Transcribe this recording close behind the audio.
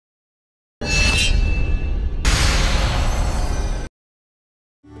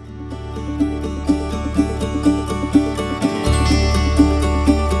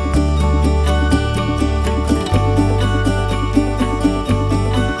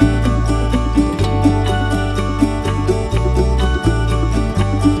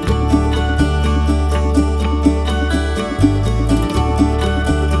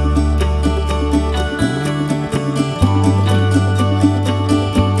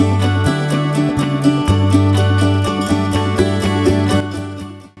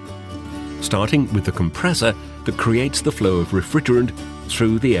starting with the compressor that creates the flow of refrigerant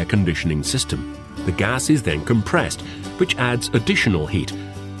through the air conditioning system. The gas is then compressed, which adds additional heat,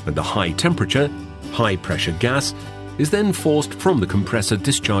 and the high temperature, high pressure gas is then forced from the compressor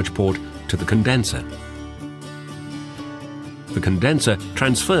discharge port to the condenser. The condenser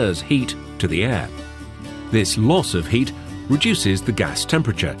transfers heat to the air. This loss of heat reduces the gas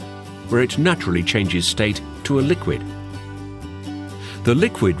temperature, where it naturally changes state to a liquid. The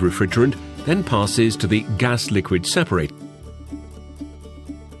liquid refrigerant then passes to the gas-liquid separator.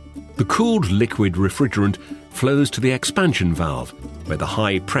 The cooled liquid refrigerant flows to the expansion valve, where the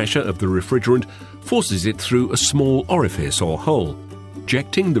high pressure of the refrigerant forces it through a small orifice or hole,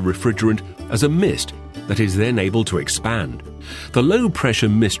 ejecting the refrigerant as a mist that is then able to expand. The low-pressure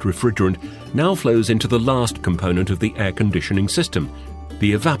mist refrigerant now flows into the last component of the air conditioning system,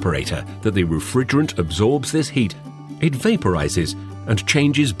 the evaporator. That the refrigerant absorbs this heat, it vaporizes and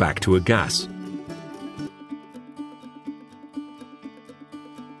changes back to a gas.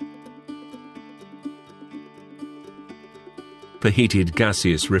 The heated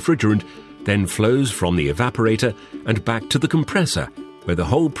gaseous refrigerant then flows from the evaporator and back to the compressor, where the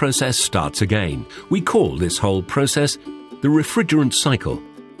whole process starts again. We call this whole process the refrigerant cycle.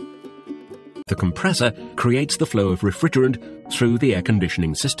 The compressor creates the flow of refrigerant through the air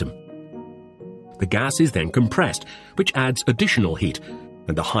conditioning system. The gas is then compressed, which adds additional heat,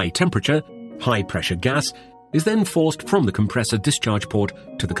 and the high temperature, high pressure gas is then forced from the compressor discharge port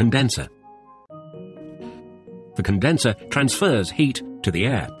to the condenser. The condenser transfers heat to the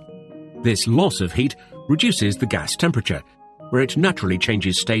air. This loss of heat reduces the gas temperature, where it naturally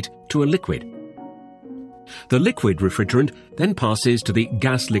changes state to a liquid. The liquid refrigerant then passes to the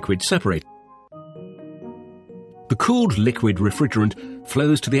gas-liquid separator. The cooled liquid refrigerant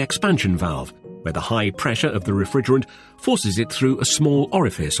flows to the expansion valve, where the high pressure of the refrigerant forces it through a small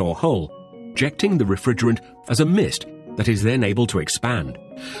orifice or hole, ejecting the refrigerant as a mist that is then able to expand.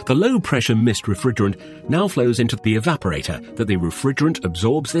 The low-pressure mist refrigerant now flows into the evaporator. That the refrigerant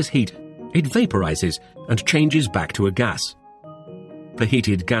absorbs this heat, it vaporizes and changes back to a gas. The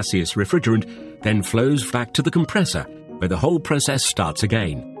heated gaseous refrigerant then flows back to the compressor, where the whole process starts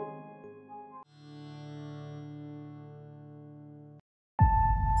again.